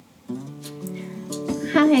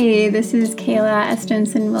Hi, this is Kayla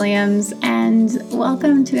Estenson Williams, and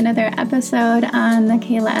welcome to another episode on the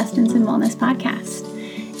Kayla Estenson Wellness Podcast.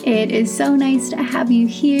 It is so nice to have you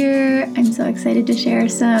here. I'm so excited to share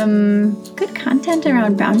some good content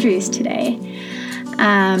around boundaries today.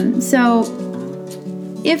 So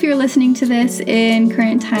if you're listening to this in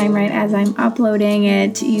current time, right as I'm uploading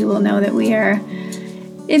it, you will know that we are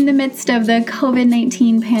in the midst of the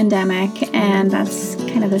COVID-19 pandemic, and that's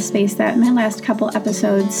kind of the space that my last couple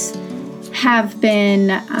episodes have been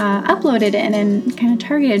uploaded in and kind of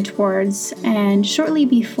targeted towards. And shortly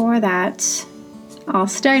before that all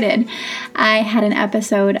started, I had an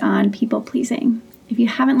episode on people pleasing. If you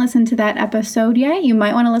haven't listened to that episode yet, you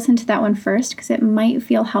might want to listen to that one first because it might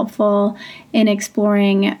feel helpful in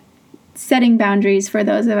exploring setting boundaries for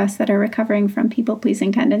those of us that are recovering from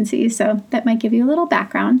people-pleasing tendencies. So that might give you a little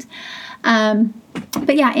background.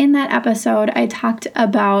 But yeah, in that episode, I talked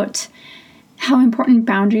about how important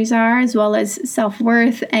boundaries are, as well as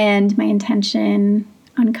self-worth, and my intention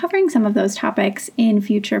on covering some of those topics in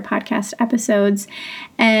future podcast episodes.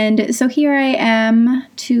 And so here I am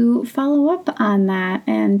to follow up on that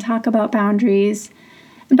and talk about boundaries.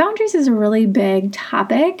 And boundaries is a really big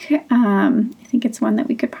topic. I think it's one that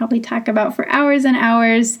we could probably talk about for hours and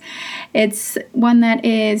hours. It's one that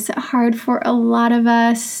is hard for a lot of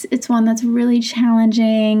us. It's one that's really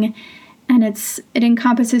challenging, and it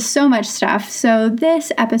encompasses so much stuff. So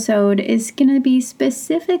this episode is going to be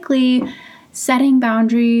specifically setting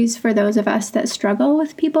boundaries for those of us that struggle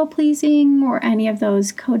with people pleasing or any of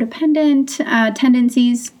those codependent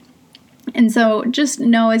tendencies. And so just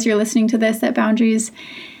know as you're listening to this that boundaries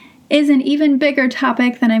is an even bigger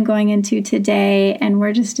topic than I'm going into today, and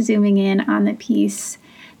we're just zooming in on the piece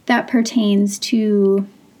that pertains to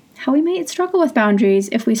how we might struggle with boundaries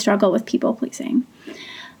if we struggle with people pleasing.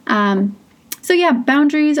 So yeah,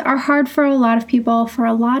 boundaries are hard for a lot of people for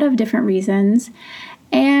a lot of different reasons.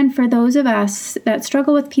 And for those of us that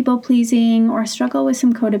struggle with people pleasing or struggle with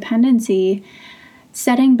some codependency,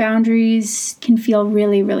 setting boundaries can feel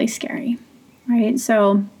really, really scary, right?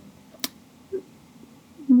 So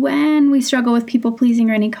when we struggle with people pleasing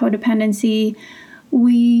or any codependency,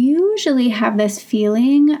 we usually have this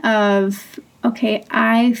feeling of, okay,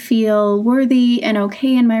 I feel worthy and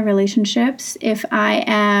okay in my relationships if I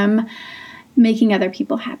am making other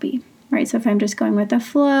people happy, right? So if I'm just going with the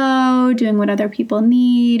flow, doing what other people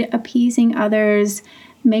need, appeasing others,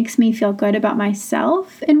 makes me feel good about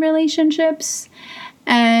myself in relationships.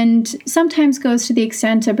 And sometimes goes to the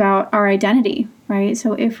extent about our identity, right?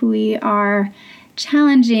 So if we are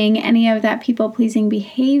challenging any of that people-pleasing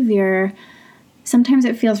behavior, sometimes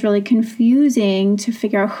it feels really confusing to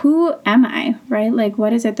figure out, who am I, right? Like,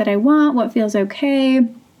 what is it that I want? What feels okay?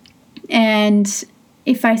 And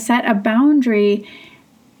if I set a boundary,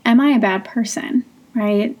 am I a bad person,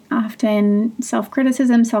 right? Often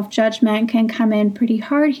self-criticism, self-judgment can come in pretty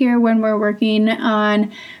hard here when we're working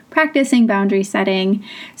on practicing boundary setting.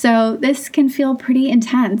 So this can feel pretty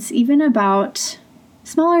intense, even about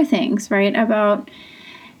smaller things, right? About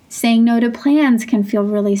saying no to plans can feel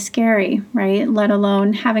really scary, right? Let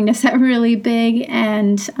alone having to set really big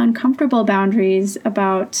and uncomfortable boundaries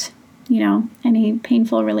about, any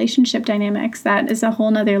painful relationship dynamics. That is a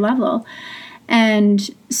whole nother level. And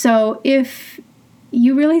so if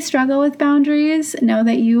you really struggle with boundaries, know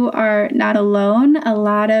that you are not alone. A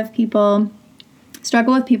lot of people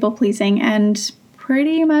struggle with people pleasing, and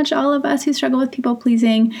pretty much all of us who struggle with people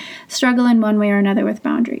pleasing struggle in one way or another with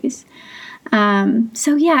boundaries.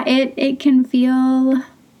 So yeah, it can feel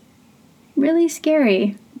really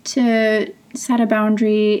scary to set a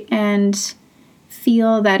boundary and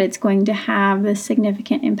feel that it's going to have a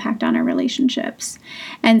significant impact on our relationships.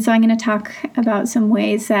 And so I'm going to talk about some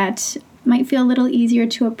ways that might feel a little easier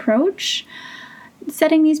to approach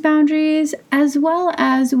setting these boundaries, as well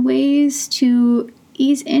as ways to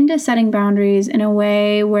ease into setting boundaries in a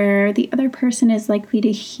way where the other person is likely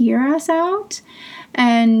to hear us out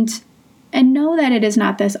and know that it is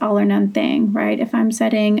not this all or none thing, right? If I'm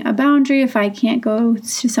setting a boundary, if I can't go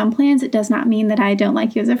to some plans, it does not mean that I don't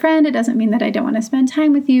like you as a friend. It doesn't mean that I don't want to spend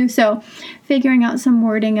time with you. So figuring out some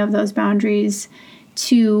wording of those boundaries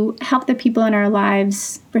to help the people in our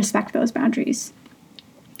lives respect those boundaries.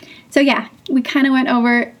 So yeah, we kind of went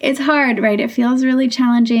over, it's hard, right? It feels really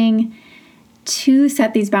challenging to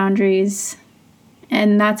set these boundaries,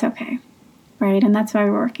 and that's okay, right? And that's why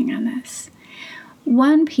we're working on this.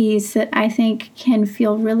 One piece that I think can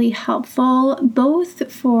feel really helpful,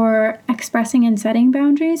 both for expressing and setting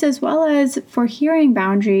boundaries, as well as for hearing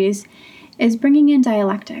boundaries, is bringing in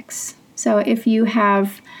dialectics. So if you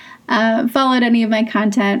have followed any of my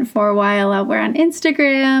content for a while over on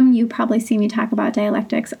Instagram, you probably see me talk about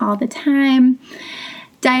dialectics all the time.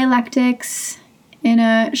 Dialectics, in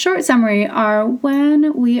a short summary, are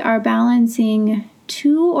when we are balancing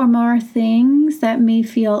two or more things that may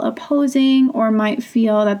feel opposing or might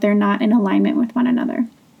feel that they're not in alignment with one another.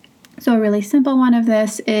 So a really simple one of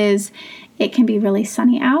this is it can be really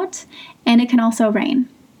sunny out and it can also rain,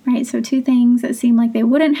 right? So two things that seem like they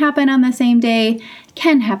wouldn't happen on the same day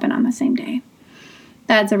can happen on the same day.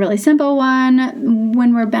 That's a really simple one.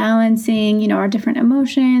 When we're balancing, our different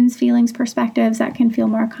emotions, feelings, perspectives, that can feel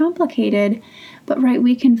more complicated. But right,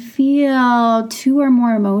 we can feel two or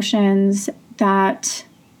more emotions that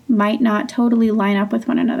might not totally line up with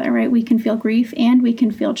one another, right? We can feel grief and we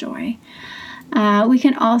can feel joy. We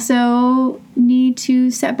can also need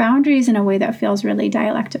to set boundaries in a way that feels really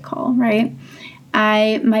dialectical, right?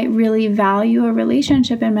 I might really value a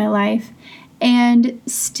relationship in my life and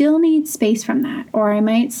still need space from that, or I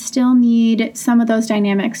might still need some of those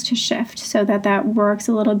dynamics to shift so that works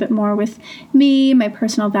a little bit more with me, my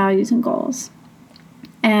personal values and goals.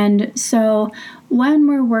 And so when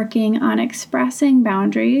we're working on expressing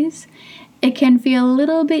boundaries, it can feel a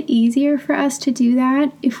little bit easier for us to do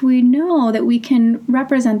that if we know that we can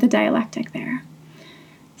represent the dialectic there.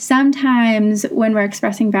 Sometimes when we're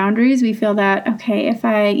expressing boundaries, we feel that, okay, if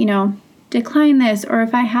I, decline this, or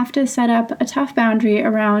if I have to set up a tough boundary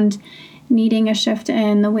around needing a shift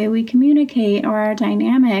in the way we communicate or our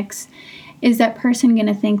dynamics, is that person going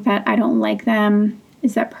to think that I don't like them?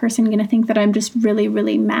 Is that person going to think that I'm just really,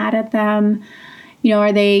 really mad at them?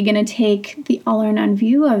 Are they going to take the all or none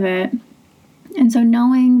view of it? And so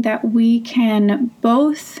knowing that we can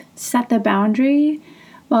both set the boundary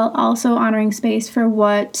while also honoring space for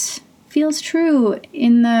what feels true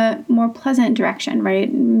in the more pleasant direction,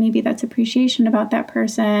 right? Maybe that's appreciation about that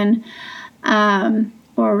person,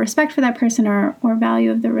 or respect for that person, or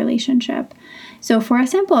value of the relationship. So for a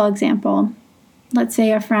simple example, let's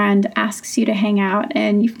say a friend asks you to hang out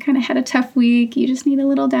and you've kind of had a tough week, you just need a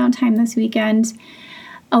little downtime this weekend.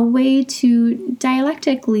 A way to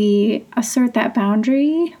dialectically assert that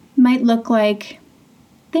boundary might look like,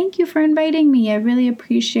 thank you for inviting me. I really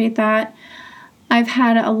appreciate that. I've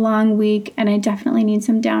had a long week and I definitely need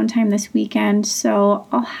some downtime this weekend, so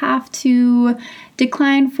I'll have to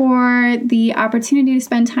decline for the opportunity to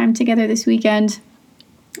spend time together this weekend.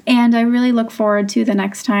 And I really look forward to the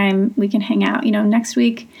next time we can hang out. Next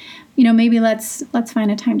week, maybe let's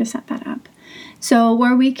find a time to set that up. So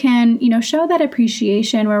where we can, show that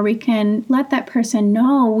appreciation, where we can let that person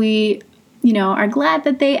know we, are glad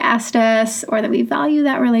that they asked us, or that we value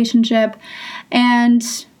that relationship,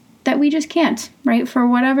 and that we just can't, right? For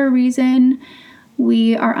whatever reason,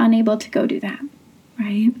 we are unable to go do that,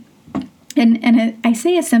 right? And I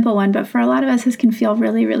say a simple one, but for a lot of us, this can feel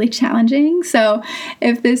really, really challenging. So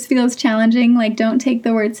if this feels challenging, don't take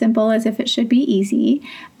the word simple as if it should be easy,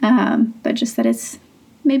 but just that it's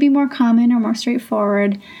maybe more common or more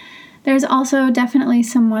straightforward. There's also definitely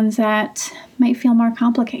some ones that might feel more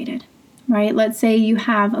complicated, right? Let's say you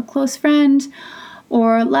have a close friend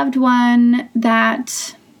or loved one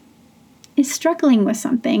that is struggling with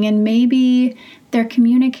something, and maybe they're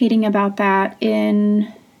communicating about that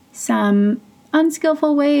in some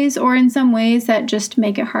unskillful ways, or in some ways that just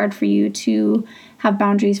make it hard for you to have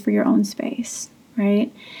boundaries for your own space,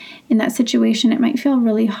 right? In that situation, it might feel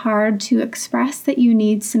really hard to express that you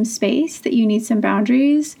need some space, that you need some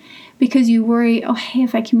boundaries, because you worry, oh, hey,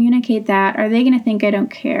 if I communicate that, are they going to think I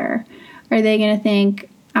don't care? Are they going to think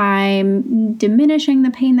I'm diminishing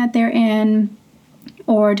the pain that they're in,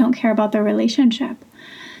 or don't care about their relationship?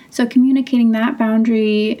 So communicating that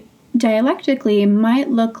boundary dialectically might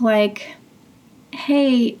look like,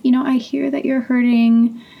 hey, I hear that you're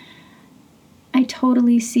hurting. I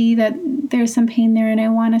totally see that there's some pain there and I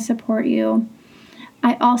want to support you.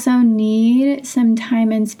 I also need some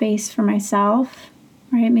time and space for myself,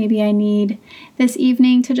 right? Maybe I need this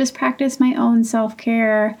evening to just practice my own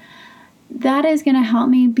self-care. That is going to help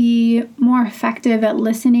me be more effective at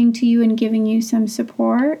listening to you and giving you some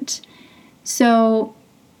support. So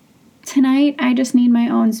tonight, I just need my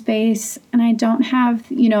own space, and I don't have,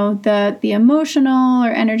 the emotional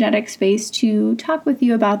or energetic space to talk with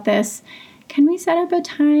you about this. Can we set up a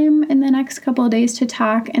time in the next couple of days to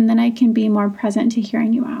talk, and then I can be more present to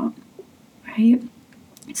hearing you out, right?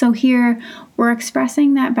 So here, we're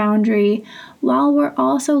expressing that boundary while we're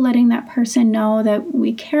also letting that person know that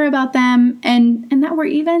we care about them, and that we're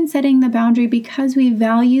even setting the boundary because we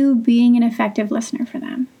value being an effective listener for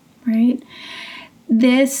them, right?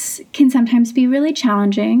 This can sometimes be really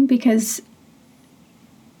challenging because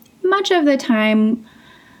much of the time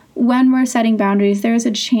when we're setting boundaries, there's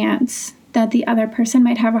a chance that the other person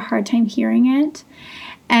might have a hard time hearing it.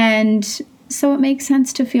 And so it makes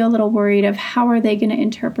sense to feel a little worried of how are they going to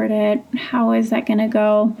interpret it? How is that going to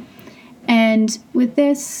go? And with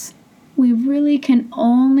this, we really can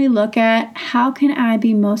only look at how can I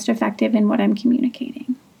be most effective in what I'm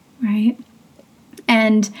communicating, right?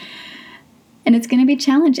 And it's going to be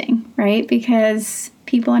challenging, right? Because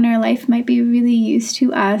people in our life might be really used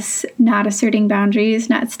to us not asserting boundaries,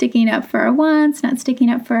 not sticking up for our wants, not sticking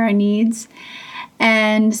up for our needs.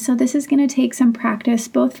 And so this is going to take some practice,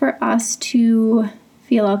 both for us to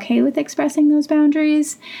feel okay with expressing those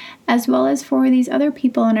boundaries, as well as for these other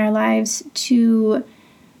people in our lives to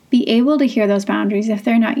be able to hear those boundaries if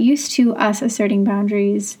they're not used to us asserting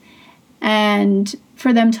boundaries, and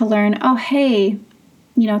for them to learn, oh, hey,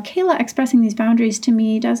 Kayla expressing these boundaries to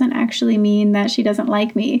me doesn't actually mean that she doesn't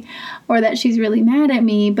like me or that she's really mad at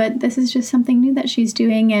me, but this is just something new that she's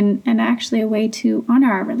doing and actually a way to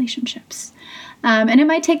honor our relationships. And it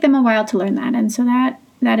might take them a while to learn that. And so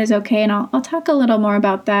that is okay. And I'll talk a little more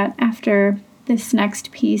about that after this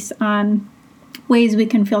next piece on ways we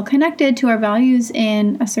can feel connected to our values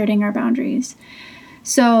in asserting our boundaries.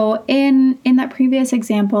 So in that previous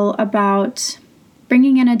example about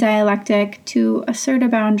bringing in a dialectic to assert a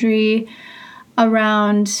boundary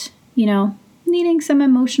around, needing some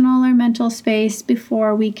emotional or mental space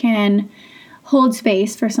before we can hold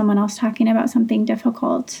space for someone else talking about something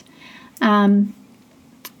difficult.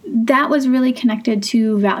 That was really connected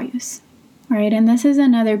to values, right? And this is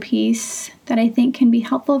another piece that I think can be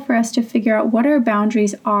helpful for us to figure out what our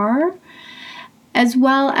boundaries are, as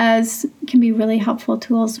well as can be really helpful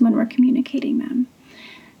tools when we're communicating them.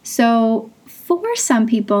 So for some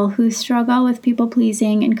people who struggle with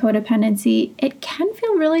people-pleasing and codependency, it can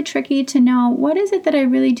feel really tricky to know what is it that I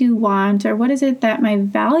really do want, or what is it that my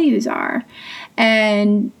values are.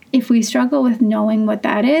 And if we struggle with knowing what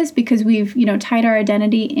that is because we've, tied our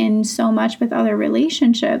identity in so much with other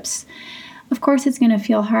relationships, of course it's going to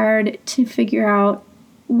feel hard to figure out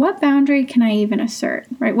what boundary can I even assert,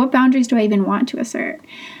 right? What boundaries do I even want to assert?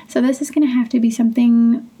 So this is going to have to be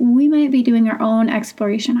something we might be doing our own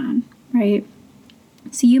exploration on, right?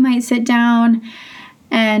 So you might sit down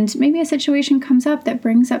and maybe a situation comes up that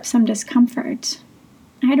brings up some discomfort.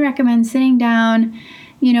 I'd recommend sitting down,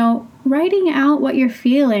 writing out what you're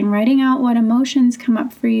feeling, writing out what emotions come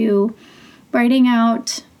up for you, writing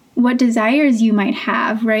out what desires you might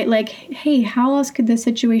have, right? Like, hey, how else could this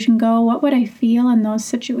situation go? What would I feel in those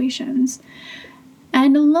situations?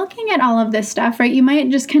 And looking at all of this stuff, right, you might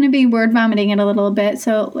just kind of be word vomiting it a little bit.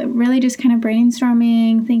 So really just kind of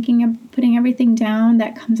brainstorming, thinking of putting everything down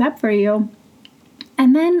that comes up for you.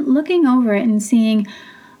 And then looking over it and seeing,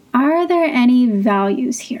 are there any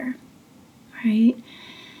values here, right?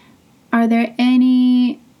 Are there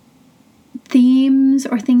any themes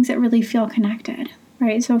or things that really feel connected,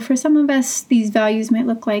 right? So for some of us, these values might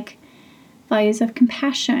look like values of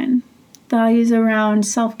compassion, values around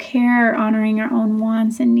self-care, honoring our own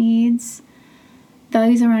wants and needs,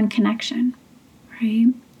 values around connection, right?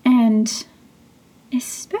 And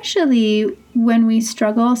especially when we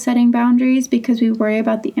struggle setting boundaries because we worry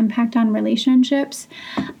about the impact on relationships,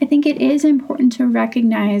 I think it is important to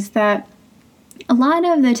recognize that a lot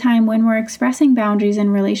of the time when we're expressing boundaries in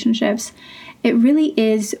relationships, it really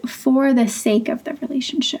is for the sake of the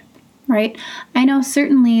relationship, right? I know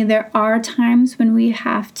certainly there are times when we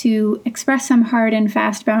have to express some hard and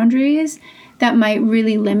fast boundaries that might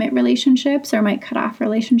really limit relationships or might cut off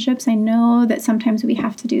relationships. I know that sometimes we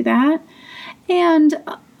have to do that. And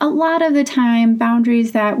a lot of the time,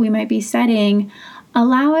 boundaries that we might be setting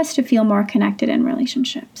allow us to feel more connected in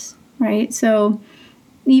relationships, right? So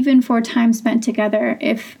even for time spent together,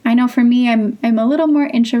 if I know for me, I'm a little more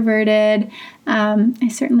introverted. I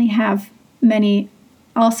certainly have many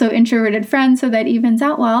also introverted friends, so that evens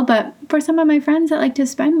out well. But for some of my friends that like to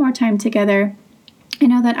spend more time together, I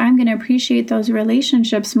know that I'm going to appreciate those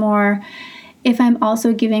relationships more if I'm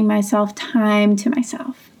also giving myself time to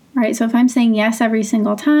myself, right? So if I'm saying yes every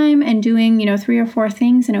single time and doing, 3 or 4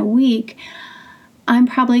 things in a week, I'm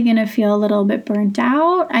probably going to feel a little bit burnt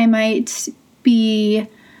out. I might be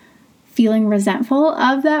feeling resentful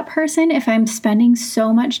of that person if I'm spending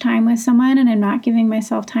so much time with someone and I'm not giving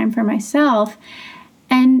myself time for myself.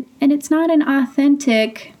 And it's not an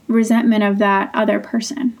authentic resentment of that other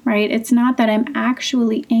person, right? It's not that I'm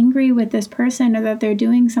actually angry with this person or that they're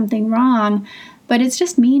doing something wrong, but it's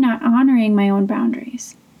just me not honoring my own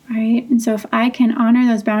boundaries, right? And so if I can honor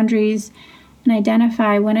those boundaries and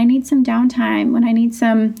identify when I need some downtime, when I need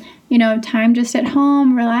some, time just at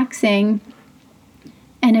home, relaxing,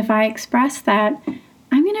 and if I express that,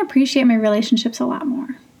 I'm going to appreciate my relationships a lot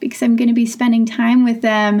more, because I'm going to be spending time with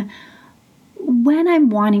them when I'm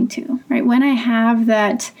wanting to, right? When I have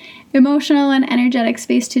that emotional and energetic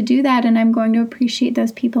space to do that, and I'm going to appreciate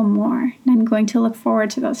those people more, and I'm going to look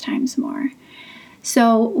forward to those times more.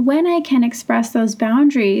 So when I can express those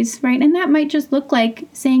boundaries, right, and that might just look like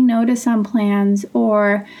saying no to some plans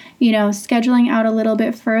or, scheduling out a little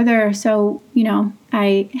bit further so,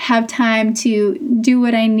 I have time to do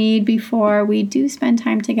what I need before we do spend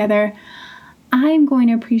time together, I'm going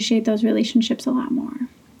to appreciate those relationships a lot more.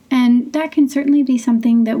 And that can certainly be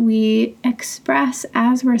something that we express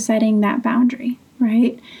as we're setting that boundary,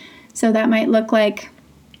 right? So that might look like,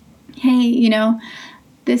 hey,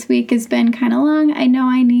 this week has been kind of long. I know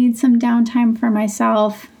I need some downtime for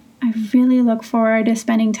myself. I really look forward to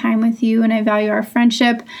spending time with you, and I value our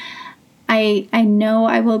friendship. I know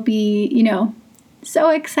I will be, so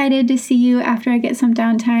excited to see you after I get some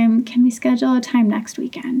downtime. Can we schedule a time next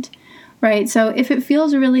weekend? Right? So if it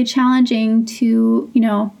feels really challenging to,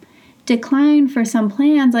 decline for some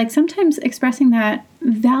plans, like sometimes expressing that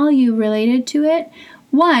value related to it,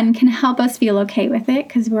 one, can help us feel okay with it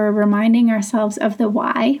because we're reminding ourselves of the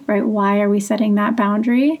why, right? Why are we setting that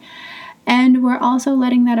boundary? And we're also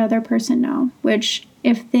letting that other person know, which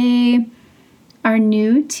if they are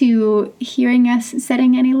new to hearing us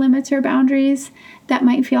setting any limits or boundaries, that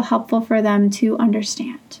might feel helpful for them to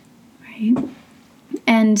understand, right?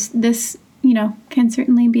 And this, can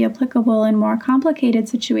certainly be applicable in more complicated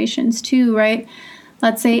situations too, right?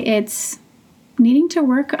 Let's say it's needing to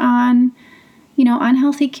work on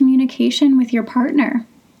unhealthy communication with your partner,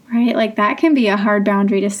 right? Like that can be a hard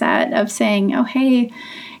boundary to set of saying, oh, hey,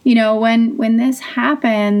 when this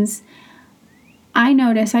happens, I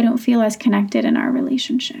notice I don't feel as connected in our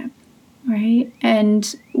relationship, right?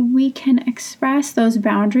 And we can express those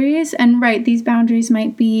boundaries. And right, these boundaries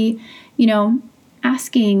might be,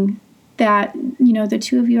 asking that, the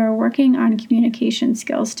two of you are working on communication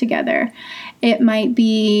skills together. It might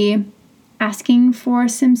be asking for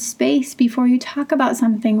some space before you talk about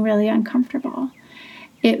something really uncomfortable.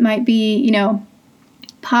 It might be,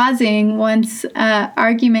 pausing once an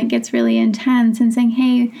argument gets really intense and saying,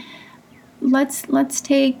 hey, let's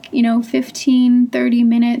take, 15, 30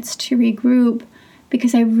 minutes to regroup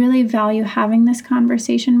because I really value having this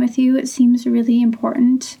conversation with you. It seems really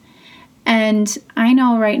important. And I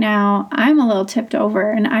know right now I'm a little tipped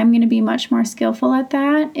over, and I'm going to be much more skillful at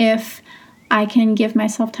that if I can give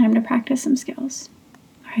myself time to practice some skills,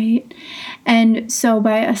 right? And so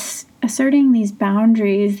by asserting these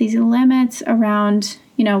boundaries, these limits around,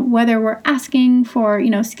 whether we're asking for,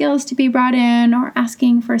 skills to be brought in or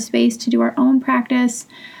asking for space to do our own practice,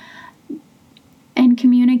 and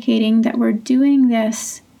communicating that we're doing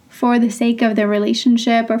this for the sake of the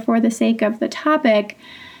relationship or for the sake of the topic,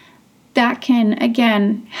 that can,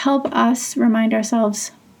 again, help us remind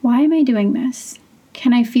ourselves, why am I doing this?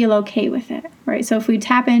 Can I feel okay with it, right? So if we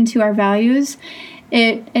tap into our values,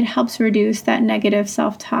 it helps reduce that negative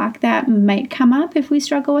self-talk that might come up if we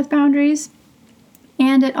struggle with boundaries.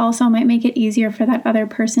 And it also might make it easier for that other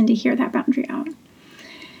person to hear that boundary out.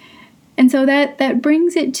 And so that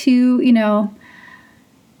brings it to,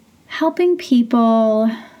 helping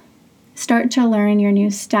people start to learn your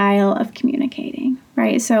new style of communicating,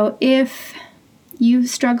 right? So if you've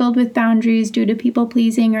struggled with boundaries due to people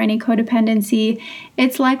pleasing or any codependency,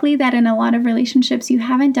 it's likely that in a lot of relationships you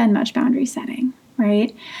haven't done much boundary setting,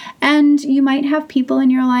 right? And you might have people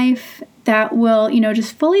in your life that will,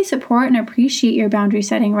 just fully support and appreciate your boundary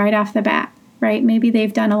setting right off the bat, right? Maybe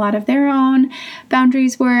they've done a lot of their own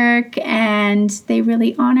boundaries work and they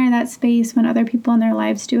really honor that space when other people in their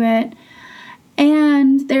lives do it.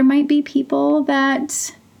 And there might be people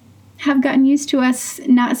that have gotten used to us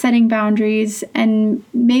not setting boundaries, and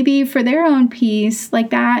maybe for their own peace, like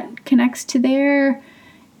that connects to their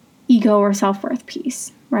ego or self-worth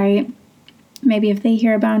piece, right? Maybe if they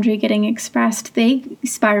hear a boundary getting expressed, they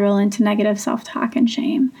spiral into negative self-talk and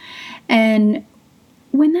shame. And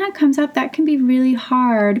when that comes up, that can be really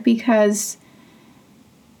hard because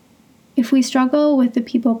if we struggle with the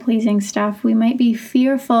people-pleasing stuff, we might be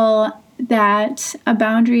fearful that a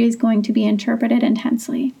boundary is going to be interpreted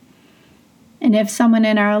intensely. And if someone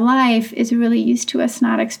in our life is really used to us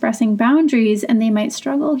not expressing boundaries and they might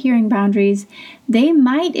struggle hearing boundaries, they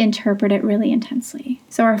might interpret it really intensely.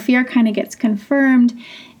 So our fear kind of gets confirmed,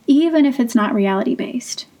 even if it's not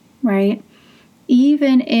reality-based, right?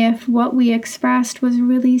 Even if what we expressed was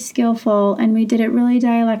really skillful and we did it really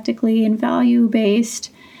dialectically and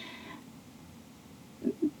value-based,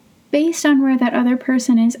 based on where that other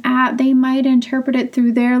person is at, they might interpret it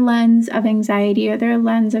through their lens of anxiety or their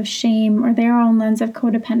lens of shame or their own lens of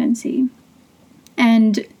codependency.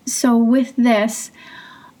 And so with this,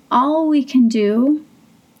 all we can do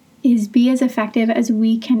is be as effective as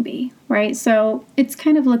we can be, right? So it's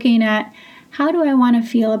kind of looking at, how do I want to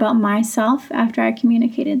feel about myself after I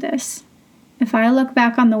communicated this? If I look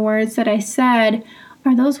back on the words that I said,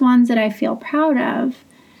 are those ones that I feel proud of?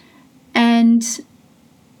 And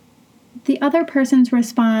the other person's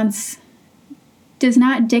response does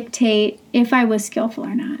not dictate if I was skillful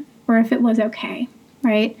or not, or if it was okay,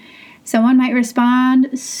 right? Someone might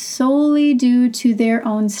respond solely due to their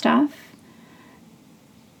own stuff,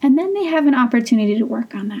 and then they have an opportunity to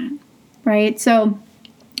work on that, right? So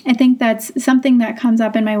I think that's something that comes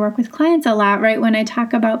up in my work with clients a lot, right? When I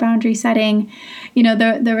talk about boundary setting,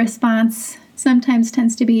 the response sometimes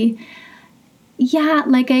tends to be, yeah,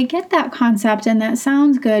 like I get that concept and that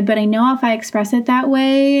sounds good, but I know if I express it that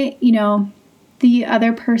way, the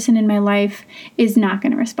other person in my life is not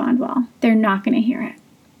going to respond well. They're not going to hear it,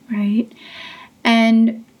 right?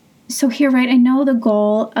 And so here, right, I know the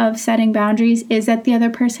goal of setting boundaries is that the other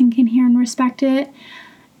person can hear and respect it,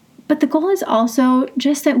 but the goal is also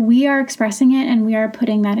just that we are expressing it and we are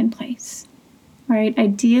putting that in place, right?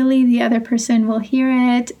 Ideally, the other person will hear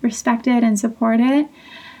it, respect it, and support it,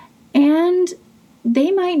 and they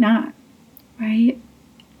might not, right?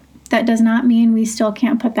 That does not mean we still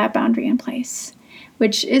can't put that boundary in place,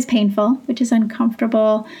 which is painful, which is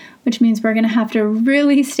uncomfortable, which means we're going to have to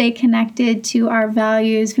really stay connected to our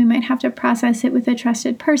values. We might have to process it with a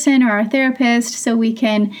trusted person or our therapist so we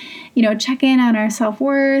can, check in on our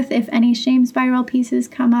self-worth if any shame spiral pieces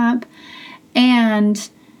come up. And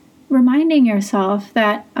reminding yourself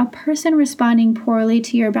that a person responding poorly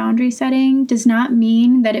to your boundary setting does not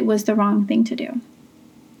mean that it was the wrong thing to do,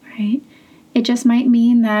 right? It just might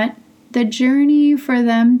mean that the journey for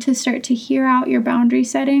them to start to hear out your boundary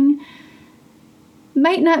setting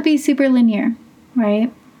might not be super linear,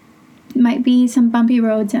 right? It might be some bumpy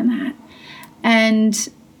roads in that. And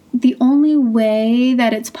the only way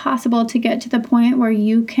that it's possible to get to the point where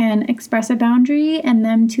you can express a boundary and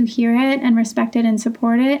them to hear it and respect it and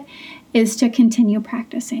support it is to continue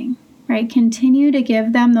practicing, right? Continue to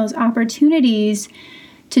give them those opportunities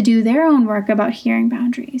to do their own work about hearing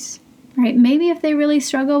boundaries, right? Maybe if they really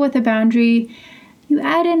struggle with a boundary, you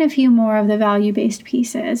add in a few more of the value-based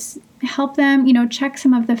pieces. Help them, check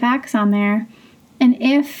some of the facts on there. And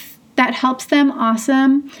if that helps them,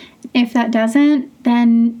 awesome. If that doesn't,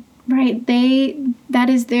 then, right, that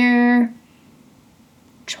is their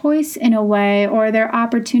choice in a way, or their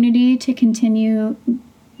opportunity to continue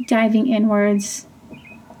diving inwards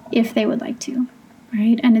if they would like to,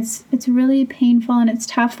 right? And it's really painful and it's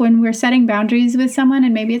tough when we're setting boundaries with someone,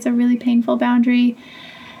 and maybe it's a really painful boundary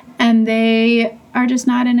and they are just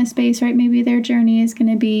not in a space, right? Maybe their journey is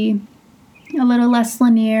going to be a little less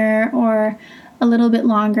linear or a little bit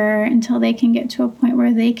longer until they can get to a point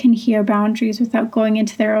where they can hear boundaries without going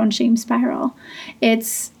into their own shame spiral.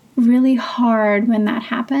 It's really hard when that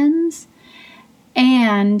happens.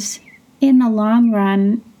 And in the long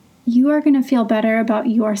run, you are going to feel better about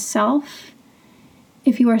yourself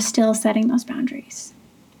if you are still setting those boundaries,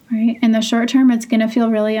 right? In the short term, it's going to feel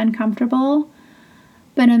really uncomfortable,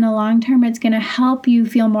 but in the long term, it's going to help you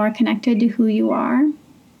feel more connected to who you are,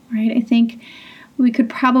 right? I think we could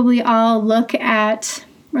probably all look at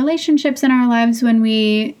relationships in our lives when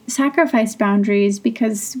we sacrificed boundaries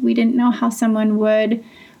because we didn't know how someone would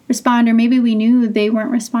respond, or maybe we knew they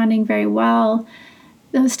weren't responding very well.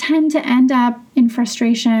 Those tend to end up in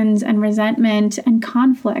frustrations and resentment and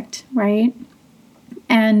conflict, right?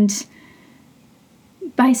 And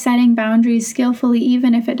by setting boundaries skillfully,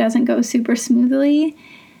 even if it doesn't go super smoothly,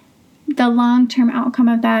 the long-term outcome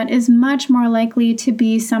of that is much more likely to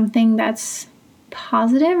be something that's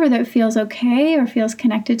positive or that feels okay or feels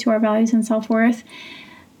connected to our values and self-worth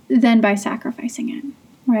than by sacrificing it,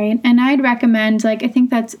 right? And I'd recommend, I think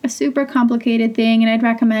that's a super complicated thing, and I'd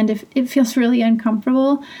recommend, if it feels really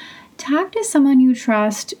uncomfortable, talk to someone you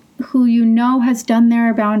trust who you know has done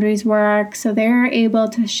their boundaries work so they're able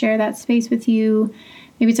to share that space with you.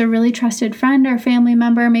 Maybe it's a really trusted friend or family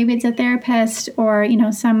member. Maybe it's a therapist or,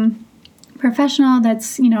 some professional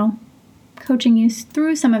that's, coaching you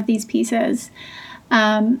through some of these pieces.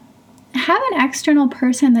 Have an external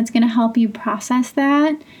person that's going to help you process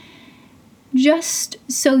that, just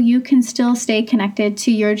so you can still stay connected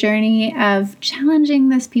to your journey of challenging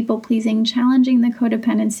this people-pleasing, challenging the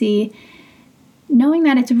codependency, knowing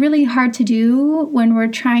that it's really hard to do when we're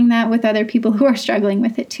trying that with other people who are struggling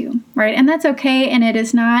with it too, right? And that's okay, and it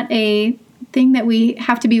is not a thing that we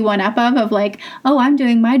have to be one up of oh, I'm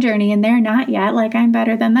doing my journey and they're not yet, I'm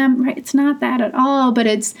better than them, right? It's not that at all, but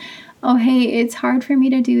it's, oh, hey, it's hard for me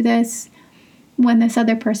to do this when this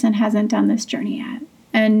other person hasn't done this journey yet.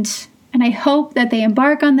 And And I hope that they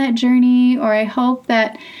embark on that journey, or I hope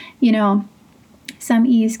that, some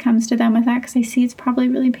ease comes to them with that, because I see it's probably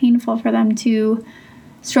really painful for them to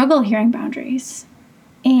struggle hearing boundaries.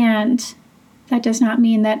 And that does not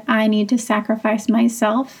mean that I need to sacrifice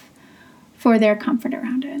myself for their comfort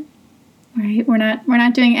around it. Right? We're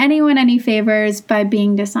not doing anyone any favors by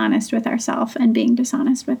being dishonest with ourselves and being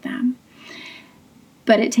dishonest with them.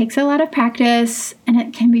 But it takes a lot of practice, and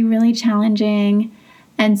it can be really challenging.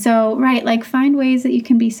 And so, find ways that you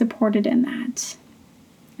can be supported in that.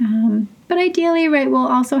 But ideally, we'll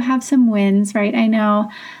also have some wins, right? I know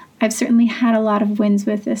I've certainly had a lot of wins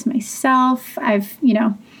with this myself.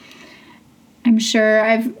 I'm sure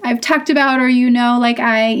I've talked about, or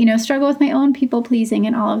I struggle with my own people pleasing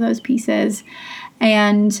and all of those pieces.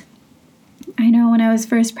 And I know when I was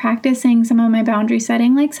first practicing some of my boundary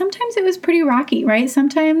setting, sometimes it was pretty rocky, right?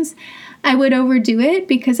 Sometimes I would overdo it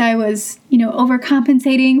because I was,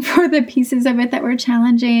 overcompensating for the pieces of it that were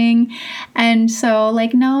challenging. And so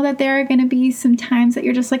know that there are going to be some times that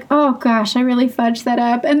you're just like, oh gosh, I really fudged that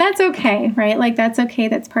up. And that's okay, right? That's okay.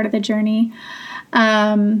 That's part of the journey.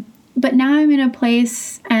 But now I'm in a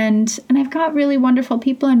place and I've got really wonderful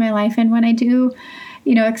people in my life. And when I do,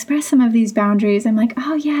 express some of these boundaries, I'm like,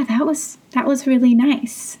 oh yeah, that was really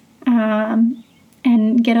nice.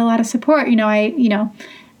 And get a lot of support.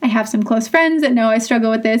 I have some close friends that know I struggle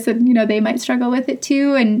with this, and, they might struggle with it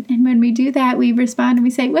too. And when we do that, we respond and we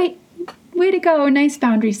say, wait, way to go. Nice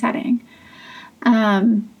boundary setting.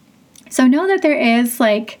 So know that there is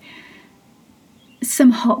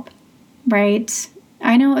some hope, right?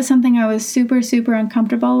 I know it was something I was super, super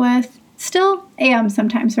uncomfortable with. Still am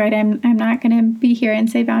sometimes, right? I'm not going to be here and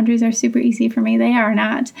say boundaries are super easy for me. They are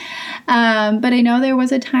not. But I know there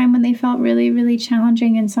was a time when they felt really, really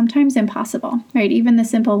challenging and sometimes impossible, right? Even the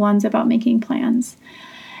simple ones about making plans.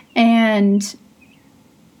 And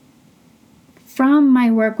from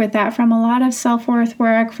my work with that, from a lot of self-worth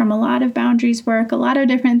work, from a lot of boundaries work, a lot of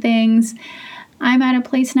different things, I'm at a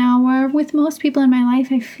place now where with most people in my life,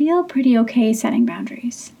 I feel pretty okay setting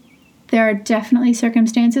boundaries. There are definitely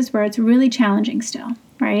circumstances where it's really challenging still,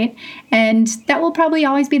 right? And that will probably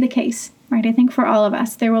always be the case, right? I think for all of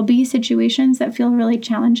us, there will be situations that feel really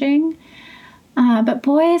challenging. But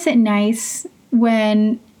boy, is it nice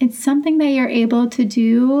when it's something that you're able to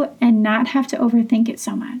do and not have to overthink it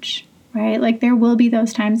so much, right? There will be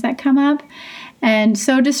those times that come up. And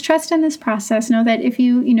so just trust in this process. Know that if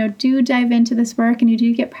you, do dive into this work and you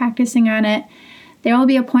do get practicing on it, there will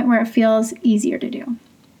be a point where it feels easier to do.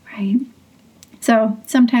 Right. So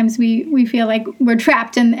sometimes we feel like we're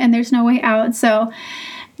trapped and there's no way out. So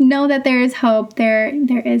know that there is hope. There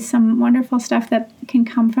is some wonderful stuff that can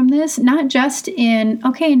come from this, not just in,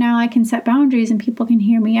 okay, now I can set boundaries and people can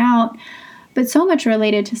hear me out, but so much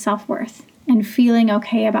related to self-worth and feeling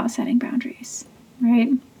okay about setting boundaries, right?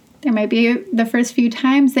 There might be the first few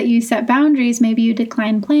times that you set boundaries, maybe you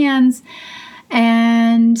decline plans,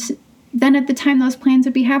 and then at the time those plans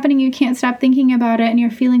would be happening, you can't stop thinking about it and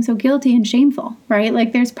you're feeling so guilty and shameful,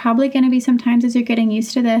 right? There's probably going to be some times as you're getting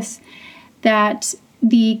used to this that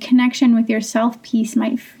the connection with yourself piece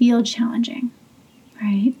might feel challenging,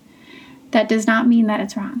 right? That does not mean that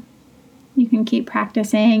it's wrong. You can keep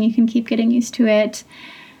practicing. You can keep getting used to it.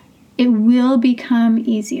 It will become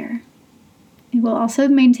easier. It will also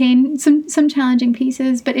maintain some challenging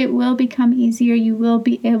pieces, but it will become easier. You will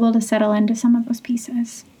be able to settle into some of those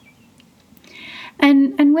pieces.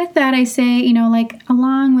 And with that, I say,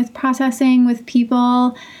 along with processing with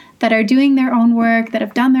people that are doing their own work, that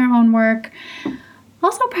have done their own work,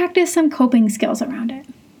 also practice some coping skills around it,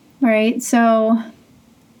 right? So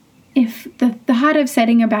if the thought of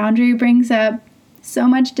setting a boundary brings up so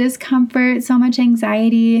much discomfort, so much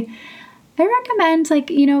anxiety, I recommend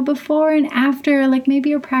before and after,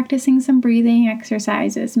 maybe you're practicing some breathing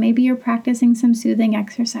exercises, maybe you're practicing some soothing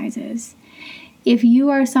exercises. If you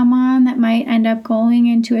are someone that might end up going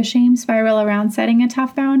into a shame spiral around setting a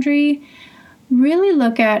tough boundary, really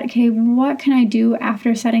look at, okay, what can I do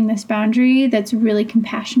after setting this boundary that's really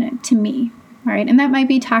compassionate to me, right? And that might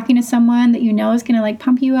be talking to someone that is going to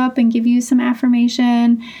pump you up and give you some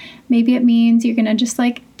affirmation. Maybe it means you're going to just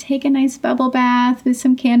take a nice bubble bath with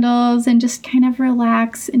some candles and just kind of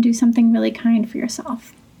relax and do something really kind for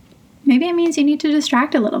yourself. Maybe it means you need to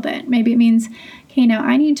distract a little bit. Maybe it means, okay, now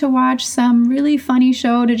I need to watch some really funny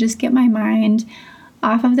show to just get my mind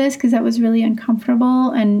off of this because that was really uncomfortable,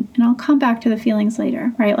 and I'll come back to the feelings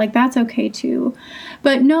later, right? That's okay too.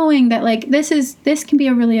 But knowing that this can be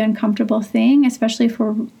a really uncomfortable thing, especially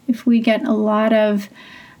if we get a lot of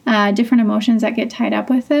different emotions that get tied up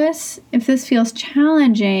with this. If this feels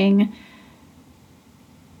challenging,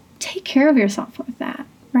 take care of yourself with that,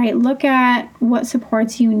 right? Look at what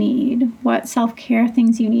supports you need, what self-care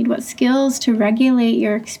things you need, what skills to regulate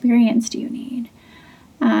your experience do you need.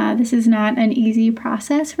 This is not an easy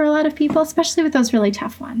process for a lot of people, especially with those really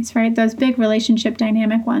tough ones, right? Those big relationship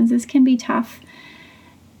dynamic ones. This can be tough.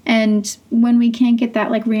 And when we can't get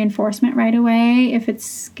that like reinforcement right away, if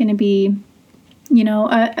it's going to be,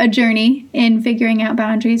 a journey in figuring out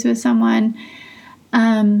boundaries with someone,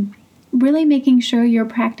 really making sure you're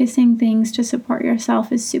practicing things to support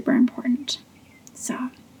yourself is super important. So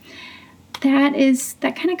that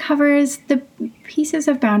kind of covers the pieces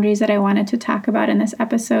of boundaries that I wanted to talk about in this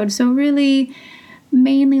episode. So really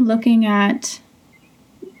mainly looking at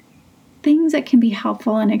things that can be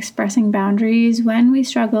helpful in expressing boundaries when we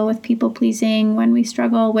struggle with people pleasing, when we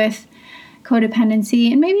struggle with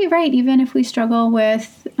codependency, and maybe, right, even if we struggle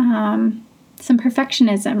with some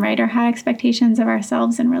perfectionism, right, or high expectations of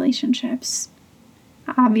ourselves in relationships.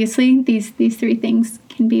 Obviously, these three things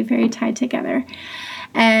can be very tied together.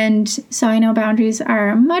 And so I know boundaries are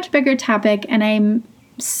a much bigger topic, and I'm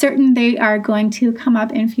certain they are going to come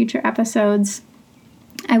up in future episodes.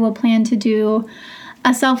 I will plan to do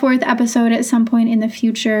a self-worth episode at some point in the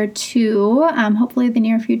future too, hopefully the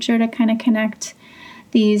near future, to kind of connect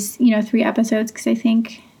these, 3 episodes, because I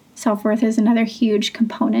think self-worth is another huge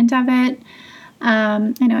component of it.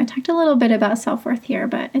 I know I talked a little bit about self-worth here,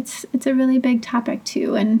 but it's a really big topic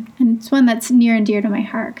too, and it's one that's near and dear to my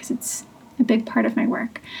heart because it's a big part of my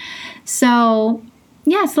work. So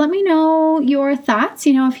yes, let me know your thoughts.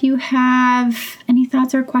 If you have any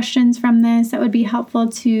thoughts or questions from this that would be helpful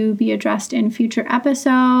to be addressed in future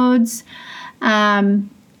episodes.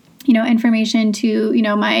 Information to,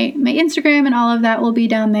 my Instagram and all of that will be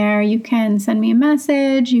down there. You can send me a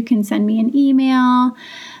message. You can send me an email.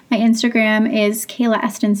 My Instagram is Kayla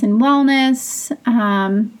Estenson Wellness.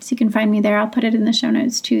 So you can find me there. I'll put it in the show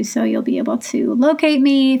notes too, so you'll be able to locate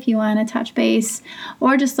me if you want to touch base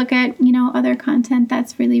or just look at, other content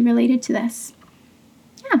that's really related to this.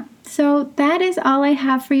 Yeah, so that is all I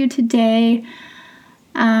have for you today.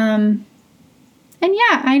 And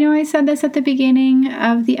yeah, I know I said this at the beginning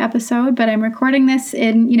of the episode, but I'm recording this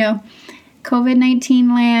in,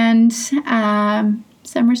 COVID-19 land.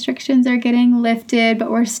 Some restrictions are getting lifted,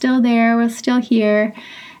 but we're still there. We're still here.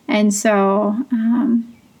 And so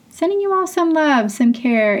sending you all some love, some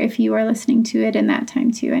care if you are listening to it in that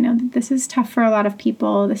time too. I know that this is tough for a lot of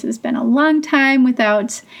people. This has been a long time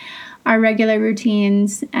without our regular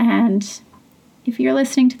routines. And if you're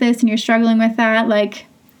listening to this and you're struggling with that, like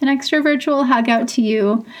an extra virtual hug out to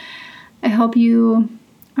you. I hope you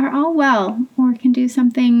are all well or can do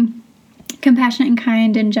something compassionate and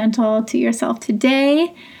kind and gentle to yourself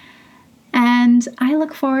today. And I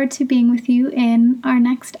look forward to being with you in our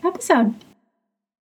next episode.